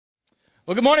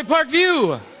Well, good morning,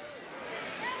 Parkview.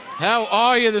 How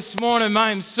are you this morning?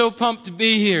 I am so pumped to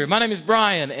be here. My name is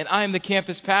Brian, and I am the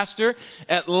campus pastor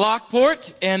at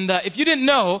Lockport. And if you didn't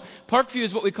know, Parkview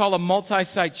is what we call a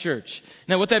multi-site church.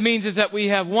 Now, what that means is that we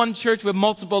have one church with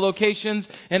multiple locations,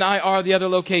 and I are the other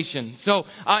location. So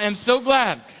I am so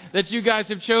glad that you guys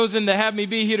have chosen to have me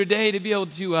be here today to be able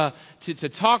to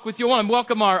talk with you. I want to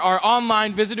welcome our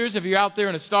online visitors. If you're out there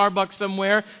in a Starbucks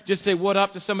somewhere, just say what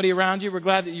up to somebody around you. We're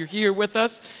glad that you're here with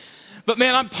us. But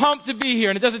man, I'm pumped to be here,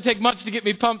 and it doesn't take much to get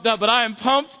me pumped up, but I am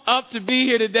pumped up to be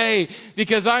here today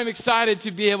because I'm excited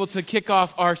to be able to kick off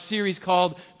our series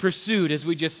called Pursued, as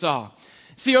we just saw.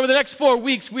 See, over the next 4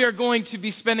 weeks, we are going to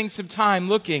be spending some time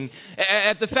looking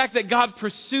at the fact that God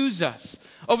pursues us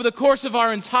over the course of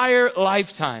our entire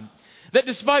lifetime. That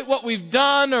despite what we've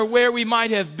done or where we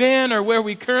might have been or where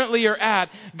we currently are at,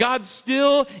 God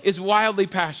still is wildly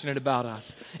passionate about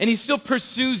us. And He still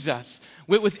pursues us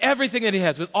with everything that He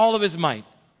has, with all of His might.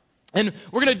 And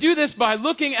we're going to do this by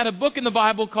looking at a book in the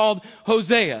Bible called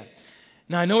Hosea.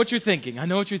 Now, I know what you're thinking.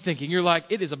 You're like,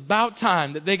 it is about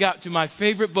time that they got to my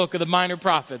favorite book of the minor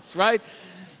prophets, right?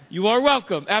 You are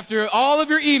welcome. After all of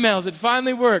your emails, it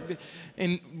finally worked.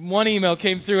 And one email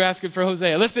came through asking for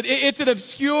Hosea. Listen, it's an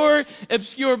obscure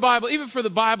Bible. Even for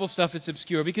the Bible stuff, it's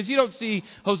obscure because you don't see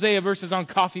Hosea verses on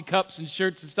coffee cups and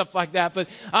shirts and stuff like that. But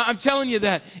I'm telling you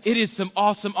that it is some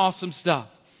awesome stuff.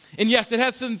 And yes, it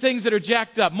has some things that are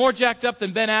jacked up. More jacked up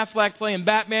than Ben Affleck playing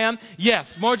Batman. Yes,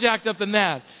 more jacked up than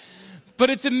that. But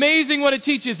it's amazing what it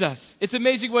teaches us.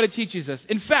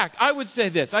 In fact, I would say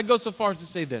this. I'd go so far as to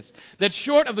say this. That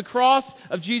short of the cross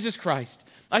of Jesus Christ,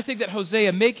 I think that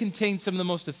Hosea may contain some of the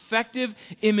most effective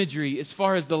imagery as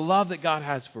far as the love that God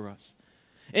has for us.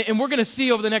 And we're going to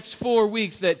see over the next 4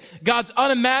 weeks that God's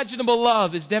unimaginable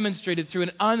love is demonstrated through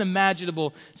an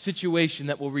unimaginable situation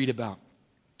that we'll read about.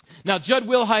 Now, Judd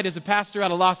Wilhite is a pastor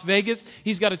out of Las Vegas.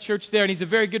 He's got a church there, and he's a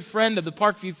very good friend of the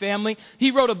Parkview family.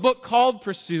 He wrote a book called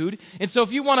Pursued. And so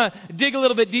if you want to dig a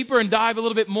little bit deeper and dive a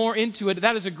little bit more into it,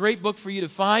 that is a great book for you to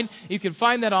find. You can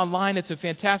find that online. It's a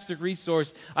fantastic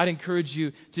resource. I'd encourage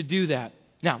you to do that.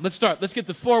 Now, let's start. Let's get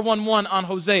the 411 on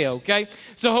Hosea, okay?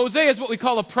 So Hosea is what we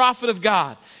call a prophet of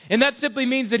God. And that simply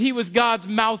means that he was God's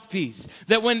mouthpiece.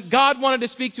 That when God wanted to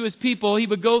speak to His people, He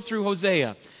would go through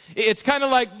Hosea. It's kind of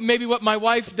like maybe what my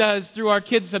wife does through our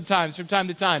kids sometimes, from time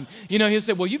to time. You know, he'll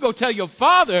say, well, you go tell your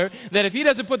father that if he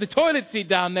doesn't put the toilet seat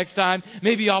down next time,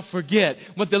 maybe I'll forget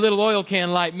what the little oil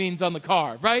can light means on the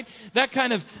car, right? That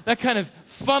kind of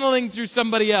funneling through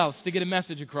somebody else to get a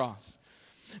message across.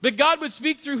 But God would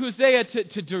speak through Hosea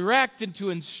to direct and to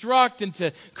instruct and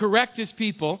to correct His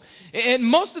people. And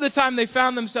most of the time they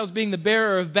found themselves being the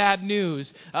bearer of bad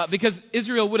news because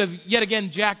Israel would have yet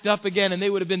again jacked up again and they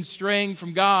would have been straying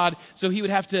from God. So He would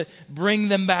have to bring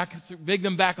them back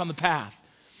on the path.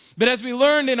 But as we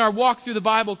learned in our walk through the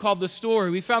Bible called The Story,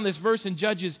 we found this verse in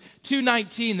Judges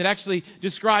 2:19 that actually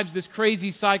describes this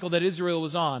crazy cycle that Israel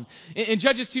was on. In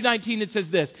Judges 2:19 it says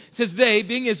this. It says, they,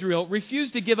 being Israel,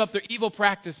 refused to give up their evil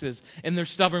practices and their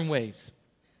stubborn ways.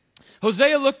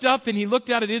 Hosea looked up and he looked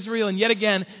out at Israel, and yet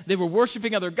again they were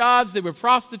worshiping other gods, they were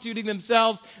prostituting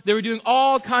themselves, they were doing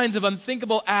all kinds of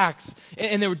unthinkable acts,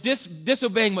 and they were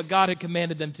disobeying what God had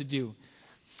commanded them to do.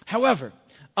 However,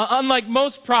 unlike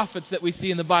most prophets that we see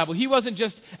in the Bible, he wasn't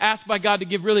just asked by God to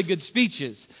give really good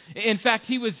speeches. In fact,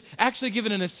 he was actually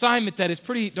given an assignment that is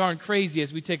pretty darn crazy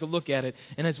as we take a look at it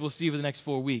and as we'll see over the next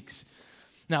 4 weeks.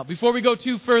 Now, before we go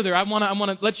too further, I want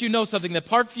to let you know something, that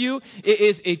Parkview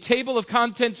is a table of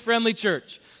contents friendly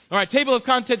church. All right, table of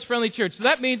contents friendly church. So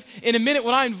that means in a minute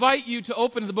when I invite you to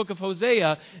open the book of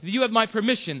Hosea, you have my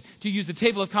permission to use the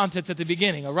table of contents at the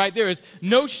beginning. All right, there is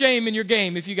no shame in your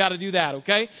game if you got to do that,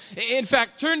 okay? In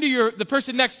fact, turn to the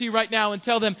person next to you right now and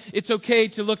tell them it's okay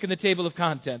to look in the table of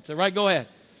contents. All right, go ahead.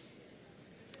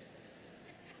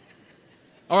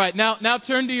 All right, now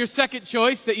turn to your second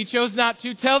choice that you chose not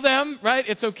to. Tell them, right,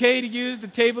 it's okay to use the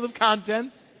table of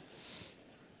contents.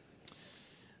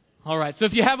 All right, so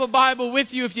if you have a Bible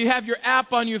with you, if you have your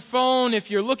app on your phone,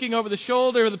 if you're looking over the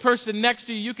shoulder of the person next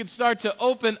to you, you can start to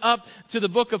open up to the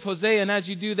book of Hosea. And as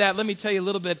you do that, let me tell you a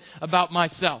little bit about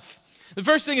myself. The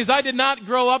first thing is I did not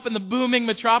grow up in the booming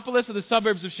metropolis of the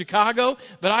suburbs of Chicago,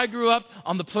 but I grew up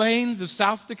on the plains of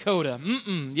South Dakota.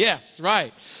 Yes,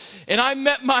 right. And I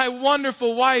met my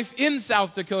wonderful wife in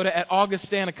South Dakota at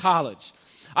Augustana College.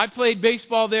 I played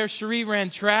baseball there. Cherie ran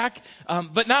track.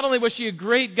 But not only was she a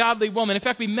great, godly woman, in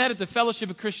fact, we met at the Fellowship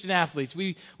of Christian Athletes.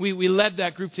 We led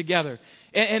that group together.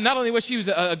 And not only was she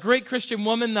a great Christian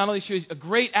woman, not only she was a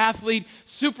great athlete,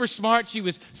 super smart, she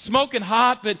was smoking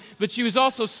hot, but she was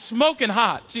also smoking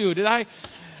hot, too.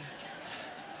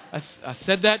 I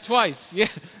said that twice. Yeah,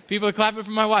 people are clapping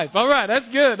for my wife. All right, that's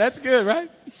good, right?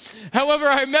 However,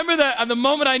 I remember that the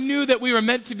moment I knew that we were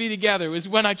meant to be together was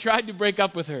when I tried to break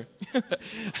up with her.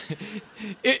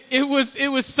 It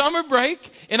was summer break,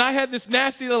 and I had this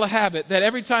nasty little habit that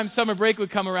every time summer break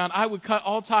would come around, I would cut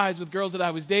all ties with girls that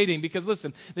I was dating because,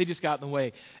 listen, they just got in the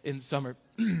way in summer.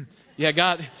 Yeah,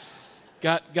 God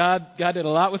did a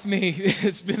lot with me.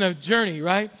 It's been a journey,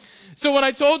 right? So when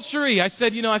I told Cherie, I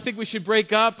said, I think we should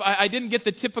break up. I didn't get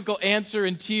the typical answer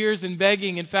in tears and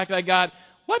begging. In fact, I got,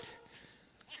 what?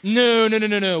 No.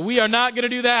 We are not going to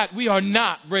do that. We are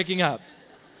not breaking up.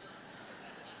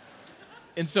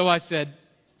 And so I said,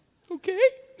 okay.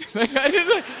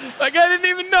 I didn't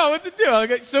even know what to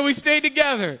do. So we stayed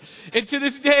together. And to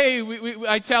this day,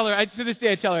 I tell her, I said,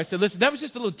 listen, that was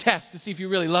just a little test to see if you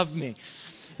really loved me.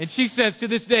 And she says, to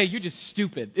this day, you're just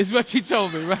stupid, is what she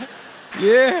told me, right?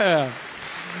 Yeah.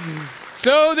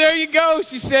 So there you go.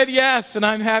 She said yes. And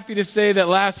I'm happy to say that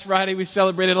last Friday we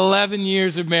celebrated 11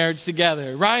 years of marriage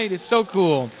together, right? It's so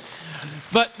cool.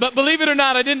 But believe it or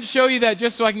not, I didn't show you that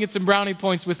just so I can get some brownie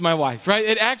points with my wife, right?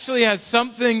 It actually has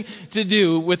something to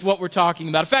do with what we're talking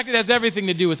about. In fact, it has everything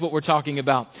to do with what we're talking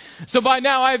about. So by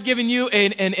now, I've given you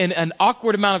an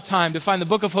awkward amount of time to find the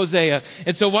book of Hosea.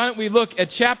 And so why don't we look at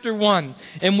chapter 1,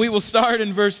 and we will start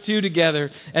in verse 2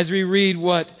 together as we read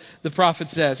what the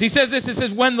prophet says. He says this, it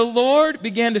says, when the Lord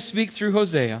began to speak through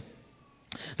Hosea,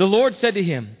 the Lord said to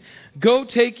him, go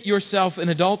take yourself an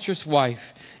adulterous wife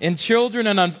and children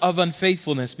of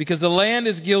unfaithfulness, because the land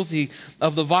is guilty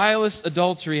of the vilest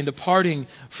adultery and departing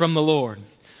from the Lord.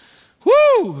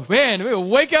 Woo! Man, we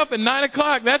wake up at 9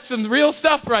 o'clock. That's some real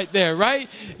stuff right there, right?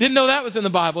 Didn't know that was in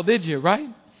the Bible, did you, right?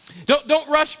 Don't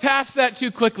rush past that too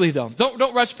quickly, though.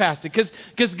 Don't rush past it,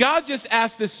 because God just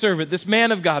asked this servant, this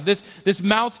man of God, this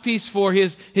mouthpiece for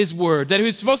His word, that he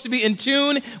was supposed to be in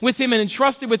tune with Him and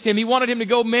entrusted with Him. He wanted him to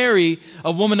go marry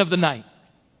a woman of the night.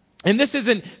 And this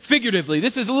isn't figuratively.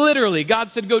 This is literally.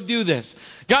 God said, go do this.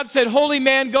 God said, holy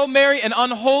man, go marry an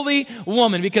unholy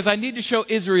woman because I need to show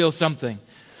Israel something.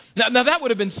 Now that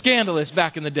would have been scandalous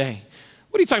back in the day.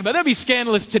 What are you talking about? That would be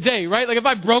scandalous today, right? Like if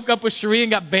I broke up with Cherie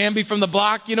and got Bambi from the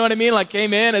block, you know what I mean? Like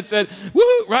came in and said,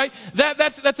 woo, right?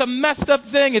 That's a messed up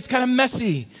thing. It's kind of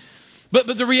messy. But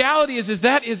the reality is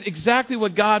that is exactly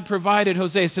what God provided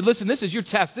Hosea. He said, listen, this is your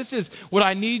test. This is what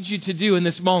I need you to do in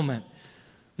this moment.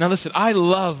 Now listen, I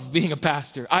love being a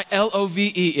pastor. Love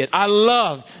it. I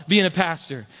love being a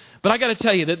pastor. But I got to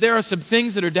tell you that there are some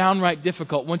things that are downright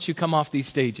difficult once you come off these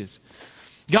stages.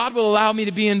 God will allow me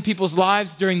to be in people's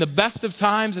lives during the best of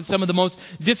times and some of the most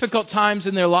difficult times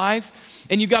in their life.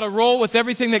 And you've got to roll with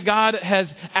everything that God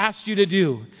has asked you to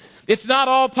do. It's not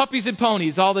all puppies and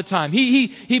ponies all the time.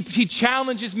 He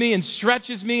challenges me and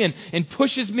stretches me and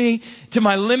pushes me to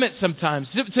my limit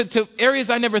sometimes, to areas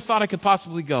I never thought I could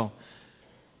possibly go.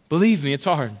 Believe me, it's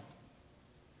hard.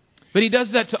 But He does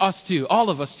that to us too, all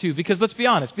of us too, because let's be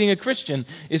honest, being a Christian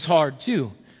is hard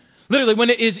too. Literally, when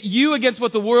it is you against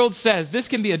what the world says, this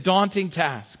can be a daunting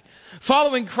task.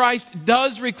 Following Christ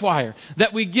does require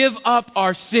that we give up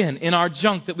our sin and our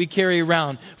junk that we carry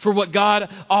around for what God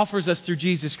offers us through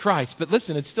Jesus Christ. But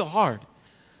listen, it's still hard.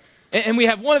 And we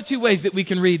have one of two ways that we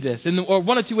can read this, or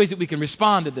one of two ways that we can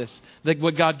respond to this, like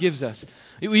what God gives us.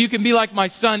 You can be like my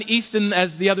son Easton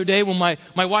as the other day when my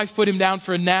wife put him down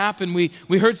for a nap and we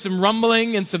heard some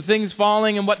rumbling and some things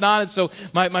falling and whatnot. And so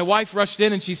my wife rushed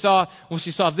in and she saw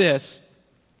this.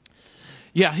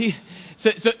 Yeah,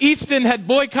 so Easton had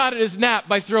boycotted his nap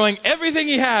by throwing everything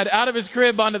he had out of his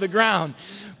crib onto the ground.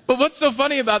 But what's so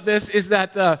funny about this is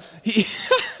that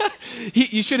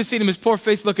you should have seen him, his poor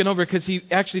face looking over, because he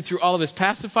actually threw all of his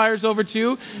pacifiers over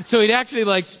too. So he'd actually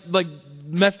like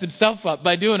messed himself up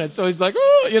by doing it. So he's like,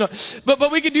 oh,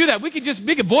 But we could do that. We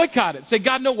could boycott it. Say,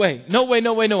 God, no way. No,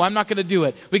 I'm not going to do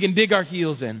it. We can dig our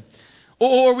heels in.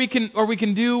 Or we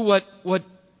can do what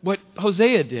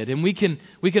Hosea did, and we can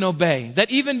obey. That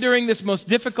even during this most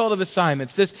difficult of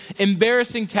assignments, this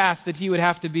embarrassing task that he would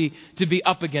have to be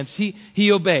up against,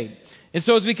 he obeyed. And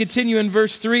so as we continue in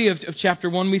verse 3 of chapter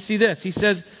 1, we see this. He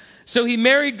says, so he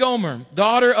married Gomer,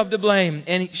 daughter of Diblaim,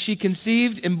 and she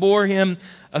conceived and bore him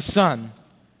a son.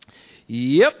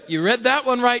 Yep, you read that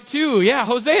one right too. Yeah,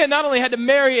 Hosea not only had to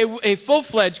marry a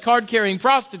full-fledged card-carrying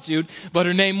prostitute, but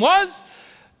her name was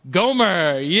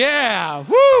Gomer. Yeah,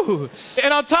 woo!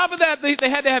 And on top of that, they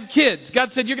had to have kids.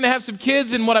 God said, you're going to have some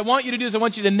kids, and what I want you to do is I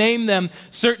want you to name them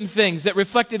certain things that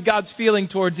reflected God's feeling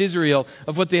towards Israel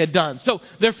of what they had done. So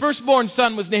their firstborn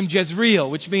son was named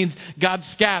Jezreel, which means God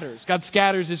scatters. God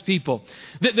scatters His people.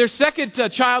 Their second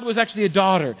child was actually a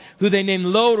daughter, who they named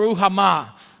Lo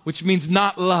Ruhamah, which means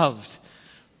not loved.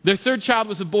 Their third child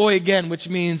was a boy again, which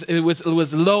means it was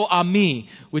Lo Ami,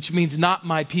 which means not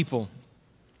my people.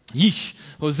 Yeesh.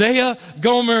 Hosea,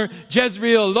 Gomer,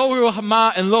 Jezreel, Lo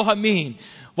Ruhamah, and Lo Hamim.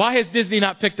 Why has Disney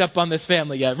not picked up on this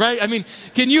family yet, right? I mean,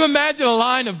 can you imagine a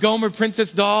line of Gomer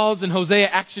princess dolls and Hosea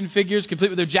action figures, complete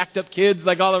with their jacked up kids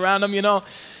like all around them, you know?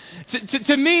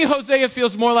 To me, Hosea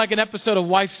feels more like an episode of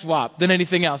Wife Swap than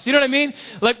anything else. You know what I mean?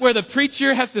 Like where the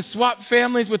preacher has to swap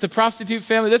families with the prostitute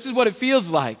family. This is what it feels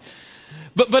like.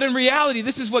 But in reality,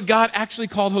 this is what God actually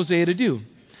called Hosea to do.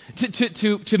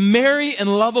 To marry and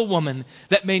love a woman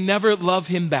that may never love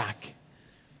him back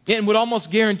and would almost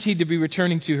guaranteed to be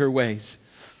returning to her ways.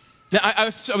 Now,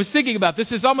 I was thinking about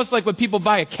this. It's almost like when people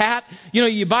buy a cat. You know,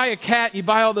 you buy a cat, you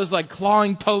buy all those like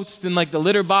clawing posts and like the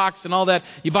litter box and all that.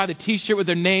 You buy the T-shirt with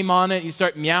their name on it. You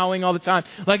start meowing all the time.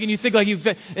 Like, and you think like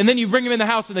and then you bring him in the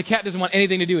house and the cat doesn't want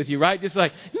anything to do with you, right? Just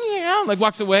like, meow, like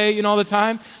walks away, you know, all the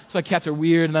time. That's why cats are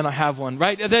weird and I don't have one,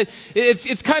 right?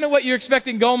 It's kind of what you're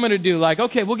expecting Gomer to do. Like,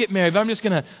 okay, we'll get married, but I'm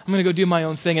going to go do my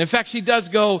own thing. And in fact, she does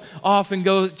go off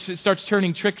and starts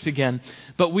turning tricks again.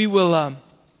 But we'll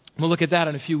look at that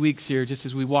in a few weeks here, just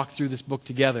as we walk through this book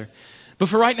together. But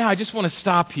for right now, I just want to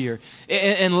stop here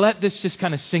and let this just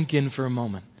kind of sink in for a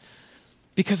moment.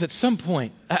 Because at some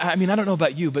point, I mean, I don't know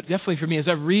about you, but definitely for me, as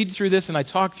I read through this and I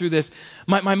talk through this,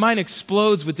 my mind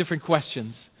explodes with different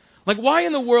questions. Like, why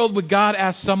in the world would God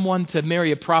ask someone to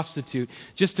marry a prostitute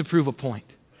just to prove a point?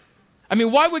 I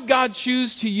mean, why would God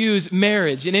choose to use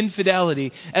marriage and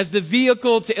infidelity as the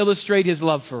vehicle to illustrate his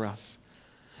love for us?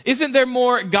 Isn't there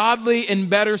more godly and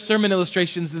better sermon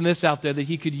illustrations than this out there that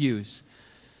he could use?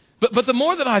 But the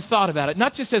more that I thought about it,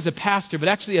 not just as a pastor, but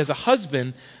actually as a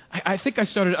husband, I think I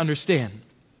started to understand.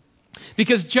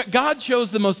 Because God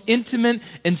chose the most intimate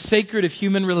and sacred of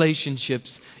human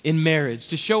relationships in marriage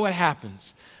to show what happens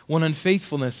when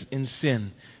unfaithfulness and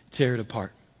sin tear it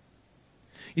apart.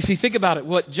 You see, think about it,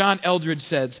 what John Eldredge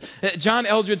says. John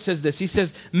Eldredge says this. He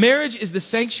says, marriage is the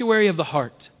sanctuary of the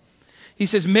heart. He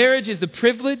says, marriage is the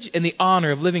privilege and the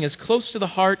honor of living as close to the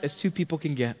heart as two people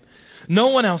can get. No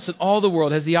one else in all the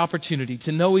world has the opportunity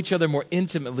to know each other more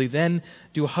intimately than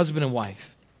do a husband and wife.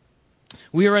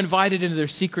 We are invited into their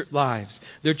secret lives,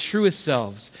 their truest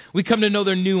selves. We come to know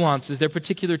their nuances, their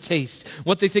particular tastes,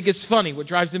 what they think is funny, what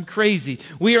drives them crazy.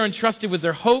 We are entrusted with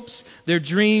their hopes, their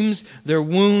dreams, their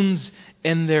wounds,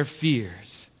 and their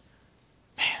fears.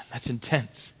 Man, that's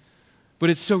intense.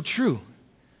 But it's so true.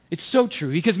 It's so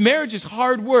true, because marriage is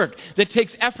hard work that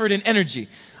takes effort and energy.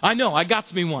 I know, I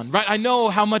got me one, right? I know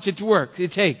how much it's work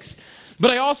it takes.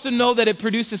 But I also know that it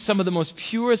produces some of the most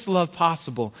purest love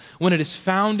possible when it is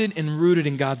founded and rooted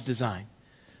in God's design.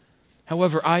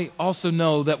 However, I also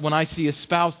know that when I see a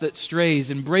spouse that strays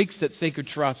and breaks that sacred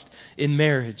trust in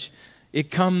marriage,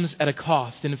 it comes at a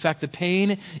cost. And in fact, the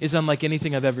pain is unlike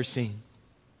anything I've ever seen.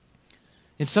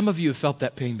 And some of you have felt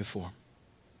that pain before.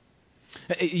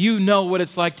 You know what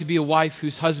it's like to be a wife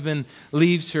whose husband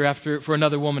leaves her for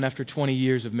another woman after 20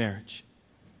 years of marriage.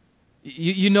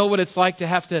 You know what it's like to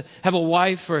have a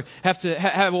wife or have to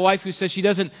have a wife who says she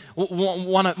doesn't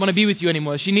want to be with you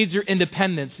anymore. She needs her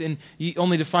independence, and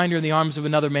only to find her in the arms of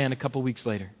another man a couple weeks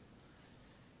later.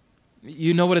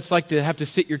 You know what it's like to have to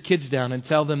sit your kids down and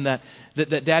tell them that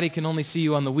daddy can only see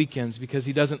you on the weekends because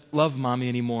he doesn't love mommy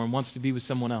anymore and wants to be with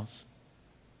someone else.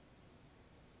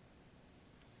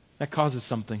 That causes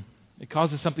something. It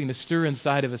causes something to stir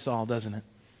inside of us all, doesn't it?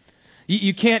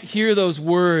 You can't hear those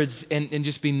words and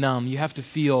just be numb. You have to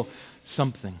feel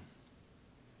something.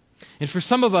 And for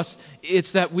some of us,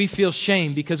 it's that we feel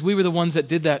shame because we were the ones that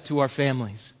did that to our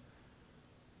families.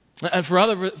 And for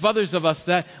others of us,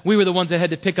 that we were the ones that had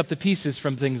to pick up the pieces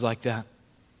from things like that.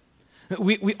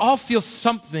 We all feel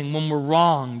something when we're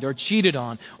wronged or cheated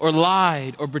on or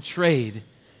lied or betrayed.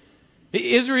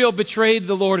 Israel betrayed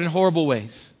the Lord in horrible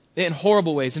ways.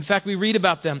 In fact, we read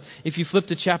about them. If you flip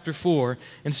to chapter 4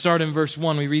 and start in verse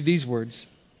 1, we read these words.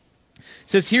 It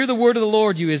says, "Hear the word of the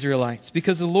Lord, you Israelites,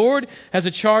 because the Lord has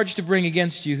a charge to bring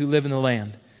against you who live in the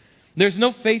land. There's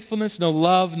no faithfulness, no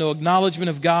love, no acknowledgement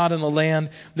of God in the land.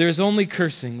 There is only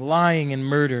cursing, lying, and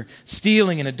murder,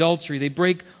 stealing and adultery. They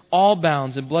break all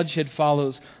bounds, and bloodshed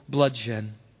follows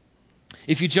bloodshed."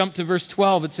 If you jump to verse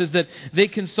 12, it says that they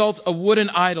consult a wooden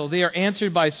idol. They are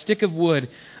answered by a stick of wood.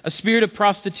 A spirit of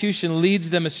prostitution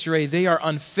leads them astray. They are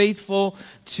unfaithful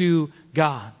to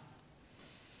God.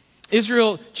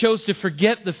 Israel chose to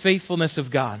forget the faithfulness of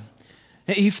God.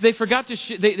 They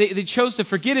chose to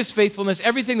forget His faithfulness,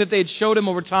 everything that they had showed Him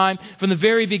over time from the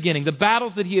very beginning, the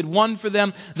battles that He had won for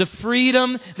them, the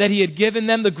freedom that He had given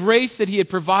them, the grace that He had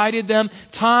provided them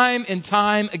time and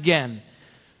time again.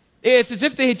 It's as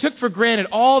if they took for granted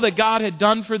all that God had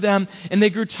done for them, and they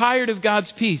grew tired of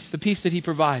God's peace, the peace that He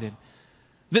provided.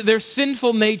 Their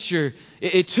sinful nature,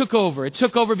 it took over. It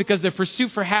took over because their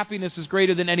pursuit for happiness is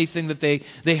greater than anything that they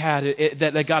had,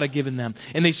 that God had given them.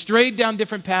 And they strayed down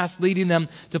different paths, leading them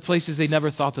to places they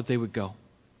never thought that they would go.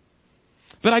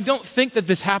 But I don't think that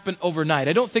this happened overnight.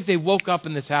 I don't think they woke up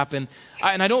and this happened.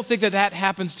 And I don't think that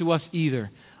happens to us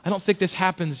either. I don't think this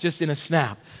happens just in a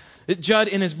snap. Judd,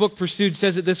 in his book Pursued,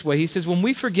 says it this way. He says, when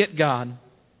we forget God,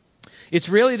 it's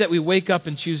rarely that we wake up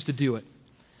and choose to do it.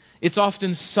 It's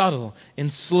often subtle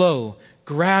and slow,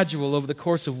 gradual over the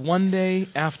course of one day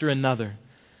after another.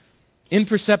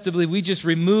 Imperceptibly, we just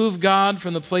remove God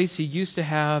from the place He used to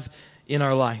have in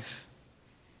our life.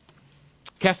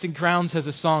 Casting Crowns has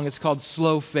a song, it's called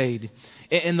Slow Fade.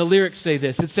 And the lyrics say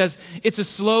this. It says, it's a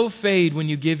slow fade when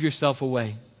you give yourself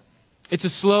away. It's a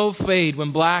slow fade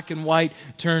when black and white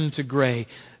turn to gray.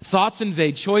 Thoughts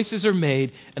invade, choices are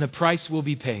made, and a price will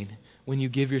be paid when you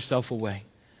give yourself away.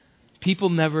 People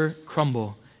never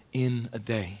crumble in a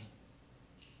day.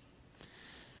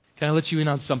 Can I let you in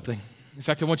on something? In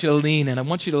fact, I want you to lean in. I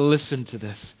want you to listen to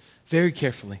this very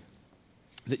carefully.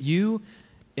 That you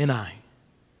and I,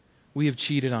 we have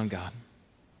cheated on God.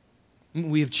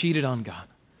 We have cheated on God.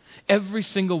 Every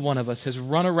single one of us has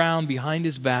run around behind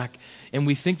His back and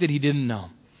we think that He didn't know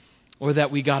or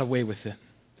that we got away with it.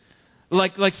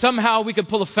 Like somehow we could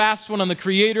pull a fast one on the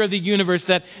Creator of the universe,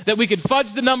 that we could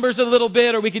fudge the numbers a little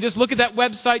bit, or we could just look at that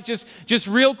website just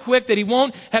real quick, that He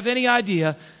won't have any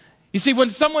idea. You see,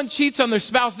 when someone cheats on their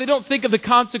spouse, they don't think of the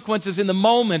consequences in the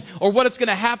moment or what it's going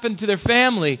to happen to their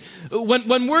family.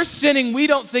 When we're sinning, we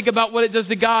don't think about what it does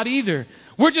to God either.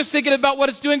 We're just thinking about what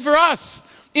it's doing for us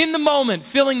in the moment,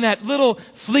 feeling that little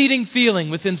fleeting feeling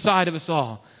within inside of us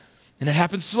all. And it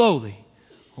happens slowly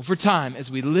over time as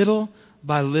we little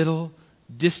by little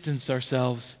distance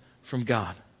ourselves from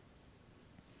God.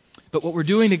 But what we're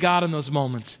doing to God in those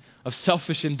moments of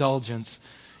selfish indulgence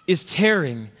is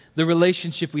tearing the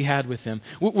relationship we had with Him.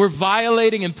 We're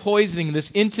violating and poisoning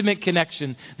this intimate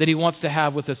connection that He wants to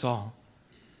have with us all.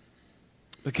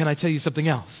 But can I tell you something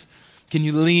else? Can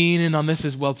you lean in on this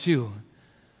as well too?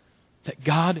 That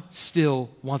God still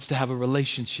wants to have a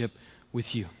relationship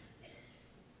with you.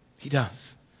 He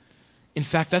does. In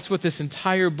fact, that's what this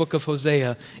entire book of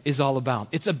Hosea is all about.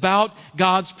 It's about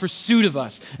God's pursuit of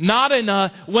us. Not in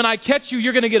a, when I catch you,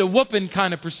 you're going to get a whooping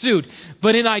kind of pursuit,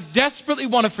 but in I desperately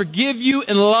want to forgive you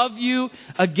and love you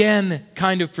again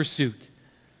kind of pursuit.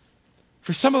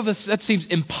 For some of us, that seems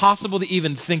impossible to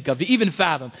even think of, to even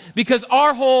fathom, because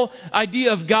our whole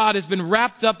idea of God has been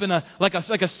wrapped up in like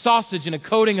a sausage in a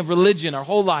coating of religion our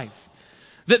whole life.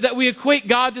 That we equate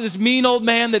God to this mean old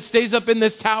man that stays up in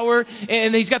this tower,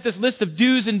 and He's got this list of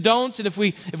do's and don'ts, and if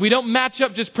we don't match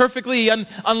up just perfectly, He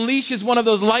unleashes one of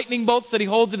those lightning bolts that He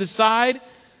holds at His side.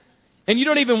 And you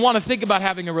don't even want to think about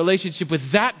having a relationship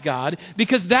with that God,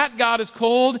 because that God is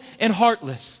cold and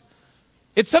heartless.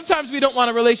 It's sometimes we don't want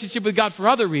a relationship with God for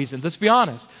other reasons, let's be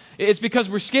honest. It's because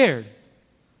we're scared.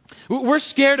 We're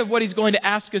scared of what He's going to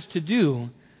ask us to do,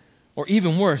 or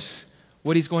even worse,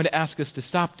 what He's going to ask us to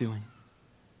stop doing.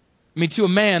 I mean, to a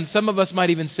man, some of us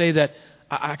might even say that,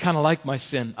 I kind of like my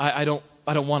sin. I don't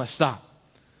want to stop.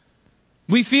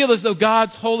 We feel as though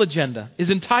God's whole agenda, His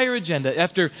entire agenda,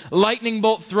 after lightning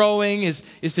bolt throwing,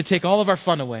 is to take all of our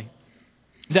fun away.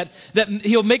 That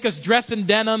He'll make us dress in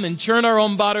denim and churn our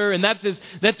own butter, and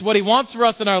that's what He wants for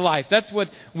us in our life. That's what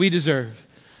we deserve.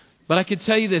 But I can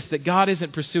tell you this, that God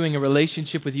isn't pursuing a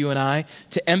relationship with you and I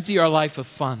to empty our life of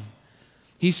fun.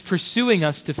 He's pursuing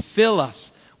us to fill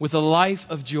us with a life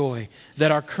of joy that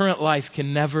our current life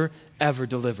can never, ever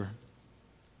deliver.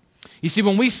 You see,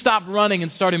 when we stop running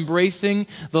and start embracing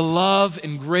the love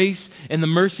and grace and the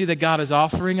mercy that God is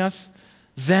offering us,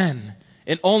 then,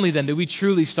 and only then, do we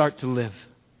truly start to live.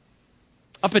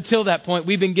 Up until that point,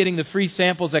 we've been getting the free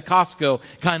samples at Costco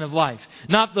kind of life,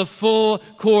 not the full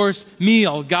course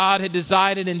meal God had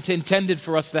decided and intended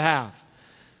for us to have.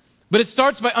 But it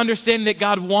starts by understanding that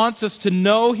God wants us to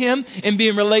know Him and be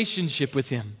in relationship with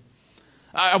Him.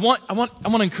 I want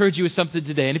to encourage you with something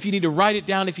today. And if you need to write it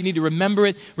down, if you need to remember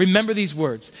it, remember these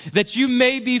words. That you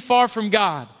may be far from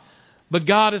God, but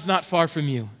God is not far from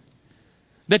you.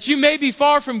 That you may be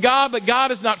far from God, but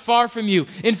God is not far from you.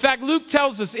 In fact, Luke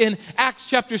tells us in Acts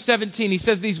chapter 17, he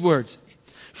says these words.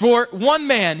 For one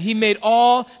man He made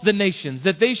all the nations,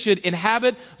 that they should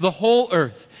inhabit the whole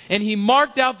earth. And He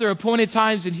marked out their appointed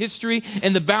times in history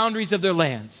and the boundaries of their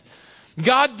lands.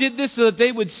 God did this so that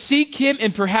they would seek Him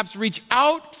and perhaps reach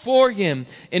out for Him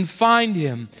and find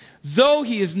Him, though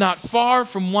He is not far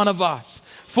from one of us.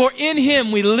 For in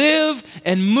Him we live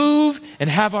and move and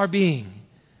have our being.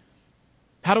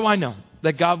 How do I know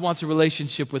that God wants a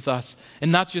relationship with us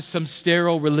and not just some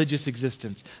sterile religious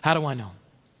existence? How do I know?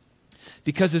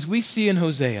 Because as we see in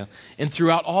Hosea and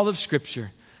throughout all of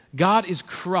Scripture, God is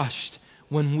crushed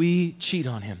when we cheat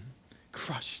on Him.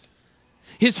 Crushed.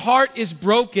 His heart is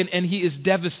broken and He is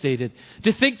devastated.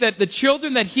 To think that the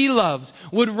children that He loves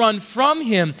would run from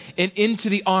Him and into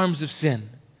the arms of sin.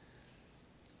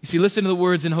 You see, listen to the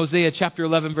words in Hosea chapter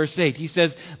 11, verse 8. He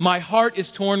says, "My heart is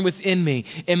torn within me,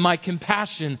 and my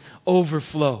compassion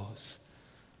overflows."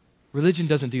 Religion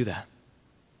doesn't do that.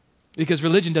 Because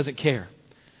religion doesn't care.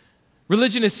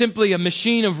 Religion is simply a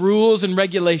machine of rules and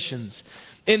regulations.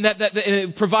 And that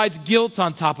it provides guilt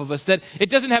on top of us. That it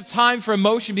doesn't have time for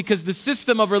emotion because the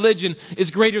system of religion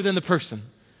is greater than the person.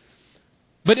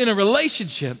 But in a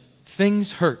relationship,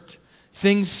 things hurt.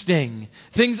 Things sting.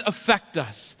 Things affect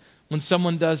us when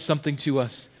someone does something to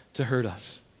us to hurt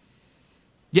us.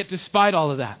 Yet despite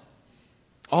all of that,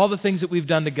 all the things that we've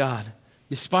done to God,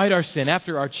 despite our sin,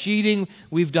 after our cheating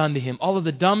we've done to Him, all of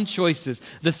the dumb choices,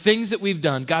 the things that we've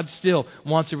done, God still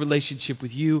wants a relationship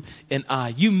with you and I.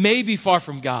 You may be far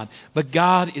from God, but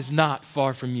God is not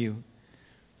far from you.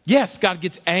 Yes, God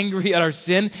gets angry at our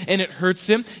sin and it hurts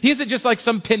Him. He isn't just like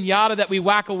some piñata that we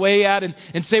whack away at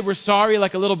and say we're sorry,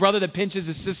 like a little brother that pinches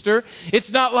his sister. It's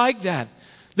not like that.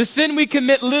 The sin we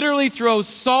commit literally throws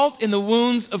salt in the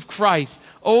wounds of Christ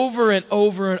over and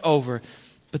over and over.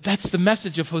 But that's the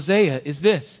message of Hosea, is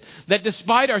this, that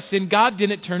despite our sin, God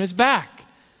didn't turn His back.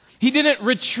 He didn't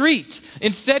retreat.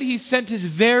 Instead, He sent His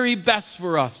very best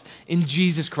for us in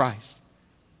Jesus Christ.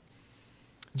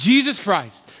 Jesus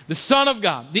Christ, the Son of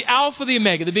God, the Alpha, the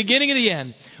Omega, the beginning and the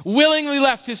end, willingly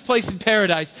left His place in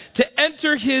paradise to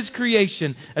enter His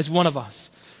creation as one of us,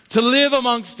 to live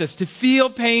amongst us, to feel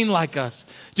pain like us,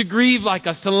 to grieve like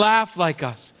us, to laugh like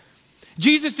us.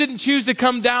 Jesus didn't choose to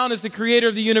come down as the creator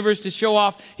of the universe to show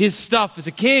off His stuff as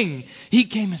a king. He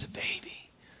came as a baby.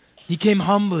 He came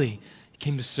humbly. He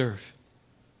came to serve.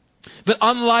 But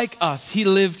unlike us, He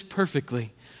lived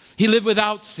perfectly. He lived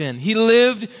without sin. He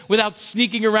lived without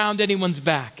sneaking around anyone's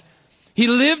back. He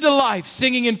lived a life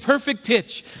singing in perfect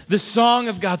pitch the song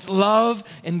of God's love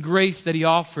and grace that He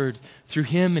offered through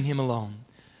Him and Him alone.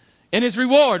 And His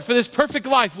reward for this perfect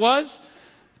life was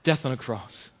death on a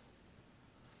cross.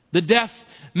 The death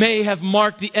may have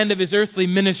marked the end of His earthly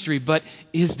ministry, but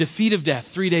His defeat of death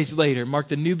 3 days later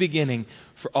marked a new beginning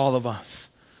for all of us.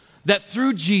 That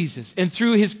through Jesus and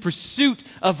through His pursuit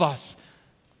of us,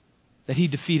 that He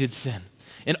defeated sin.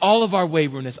 And all of our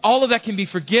waywardness, all of that can be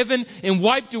forgiven and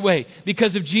wiped away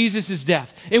because of Jesus' death.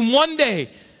 And one day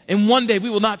we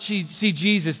will not see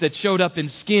Jesus that showed up in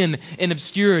skin and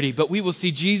obscurity, but we will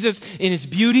see Jesus in His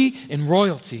beauty and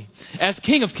royalty as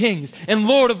King of Kings and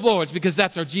Lord of Lords, because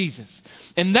that's our Jesus.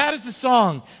 And that is the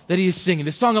song that He is singing,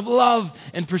 the song of love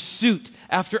and pursuit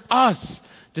after us,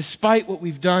 despite what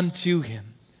we've done to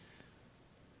Him.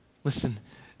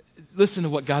 Listen to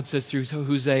what God says through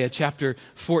Hosea chapter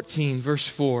 14, verse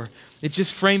 4. It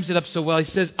just frames it up so well. He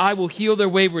says, "I will heal their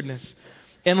waywardness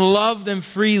and love them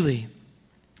freely,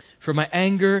 for my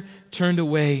anger turned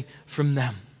away from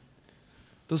them."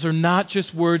 Those are not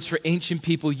just words for ancient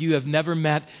people you have never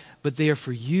met, but they are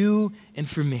for you and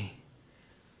for me.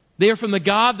 They are from the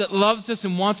God that loves us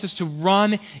and wants us to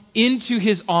run into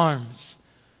His arms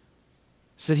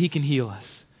so that He can heal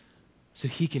us. So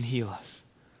He can heal us.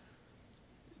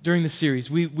 During the series,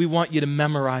 we want you to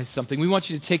memorize something. We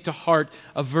want you to take to heart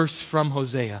a verse from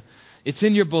Hosea. It's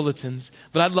in your bulletins,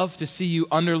 but I'd love to see you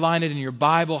underline it in your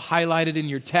Bible, highlight it in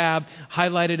your tab,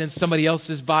 highlight it in somebody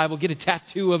else's Bible, get a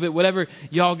tattoo of it, whatever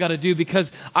y'all got to do,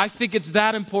 because I think it's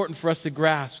that important for us to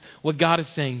grasp what God is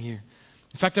saying here.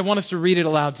 In fact, I want us to read it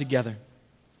aloud together.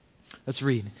 Let's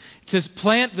read. It says,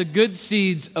 "Plant the good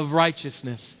seeds of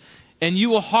righteousness, and you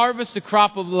will harvest a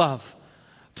crop of love.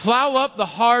 Plow up the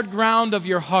hard ground of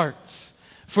your hearts.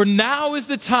 For now is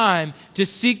the time to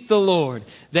seek the Lord,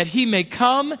 that He may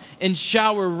come and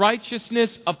shower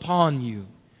righteousness upon you."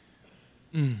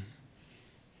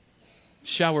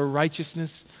 Shower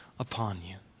righteousness upon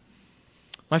you.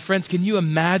 My friends, can you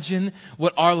imagine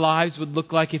what our lives would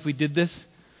look like if we did this?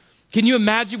 Can you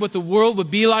imagine what the world would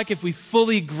be like if we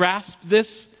fully grasped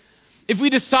this? If we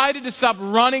decided to stop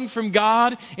running from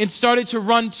God and started to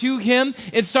run to Him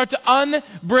and start to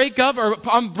break up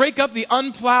the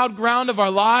unplowed ground of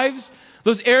our lives,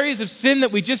 those areas of sin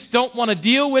that we just don't want to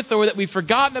deal with, or that we've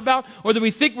forgotten about, or that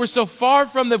we think we're so far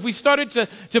from, that if we started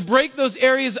to break those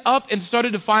areas up and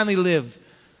started to finally live.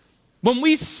 When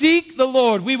we seek the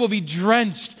Lord, we will be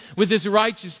drenched with His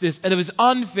righteousness and of His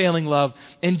unfailing love.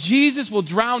 And Jesus will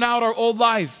drown out our old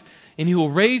life, and He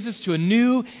will raise us to a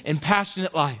new and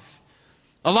passionate life.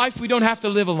 A life we don't have to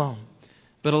live alone.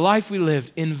 but a life we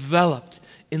lived enveloped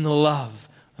in the love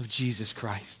of Jesus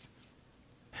Christ.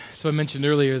 So I mentioned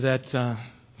earlier that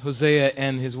Hosea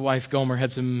and his wife Gomer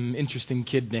had some interesting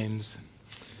kid names,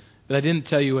 but I didn't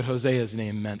tell you what Hosea's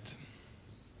name meant.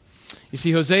 You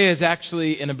see, Hosea is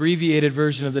actually an abbreviated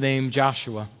version of the name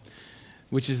Joshua,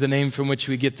 which is the name from which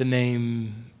we get the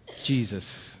name Jesus,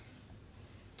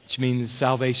 which means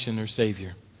salvation or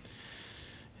Savior.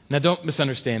 Now, don't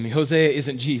misunderstand me. Hosea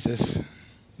isn't Jesus,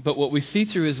 but what we see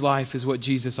through his life is what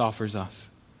Jesus offers us.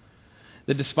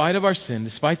 That despite of our sin,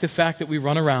 despite the fact that we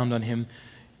run around on him,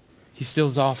 he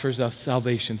still offers us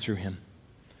salvation through him.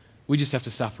 We just have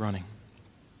to stop running.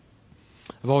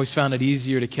 I've always found it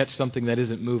easier to catch something that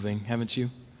isn't moving, haven't you?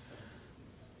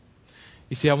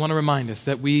 You see, I want to remind us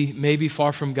that we may be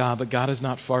far from God, but God is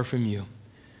not far from you.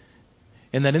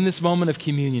 And that in this moment of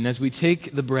communion, as we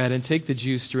take the bread and take the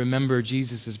juice to remember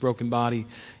Jesus' broken body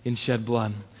and shed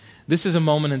blood, this is a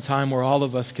moment in time where all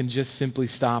of us can just simply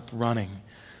stop running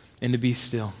and to be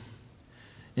still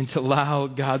and to allow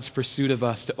God's pursuit of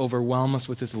us to overwhelm us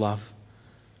with his love.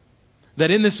 That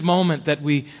in this moment that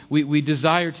we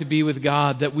desire to be with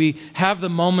God, that we have the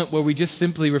moment where we just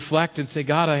simply reflect and say,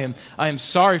 God, I am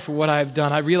sorry for what I have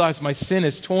done. I realize my sin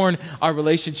has torn our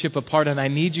relationship apart and I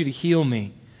need you to heal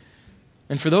me.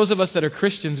 And for those of us that are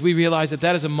Christians, we realize that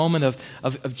that is a moment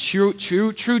of true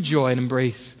joy and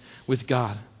embrace with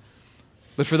God.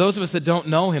 But for those of us that don't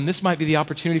know him, this might be the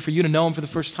opportunity for you to know him for the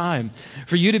first time.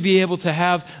 For you to be able to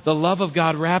have the love of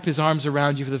God wrap his arms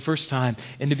around you for the first time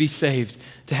and to be saved,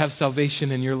 to have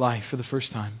salvation in your life for the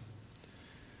first time.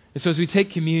 And so as we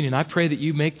take communion, I pray that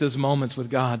you make those moments with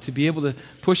God to be able to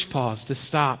push pause, to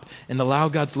stop, and allow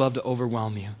God's love to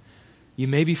overwhelm you. You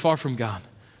may be far from God,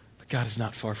 but God is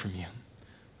not far from you.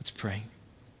 Let's pray.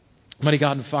 Mighty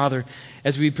God and Father,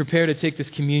 as we prepare to take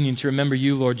this communion to remember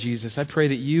you, Lord Jesus, I pray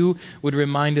that you would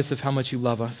remind us of how much you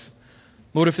love us.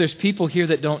 Lord, if there's people here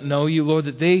that don't know you, Lord,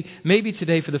 that they maybe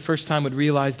today for the first time would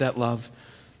realize that love.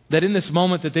 That in this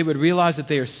moment that they would realize that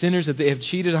they are sinners, that they have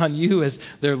cheated on you as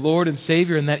their Lord and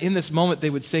Savior, and that in this moment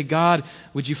they would say, God,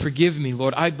 would you forgive me,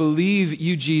 Lord? I believe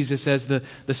you, Jesus, as the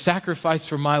sacrifice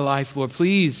for my life, Lord.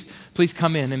 Please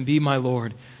come in and be my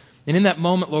Lord. And in that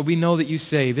moment, Lord, we know that you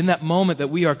save. In that moment that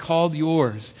we are called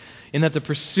yours. And that the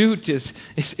pursuit is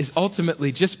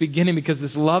ultimately just beginning because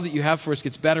this love that you have for us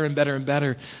gets better and better and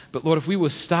better. But Lord, if we will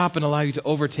stop and allow you to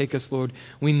overtake us, Lord,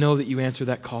 we know that you answer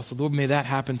that call. So Lord, may that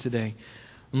happen today.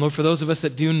 And Lord, for those of us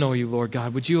that do know you, Lord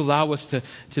God, would you allow us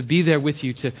to be there with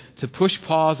you, to push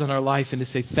pause on our life and to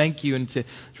say thank you and to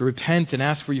repent and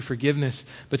ask for your forgiveness,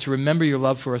 but to remember your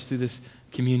love for us through this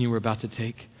communion we're about to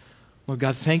take. Lord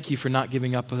God, thank you for not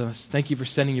giving up on us. Thank you for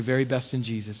sending your very best in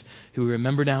Jesus, who we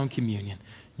remember now in communion.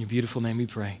 In your beautiful name we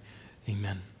pray.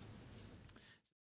 Amen.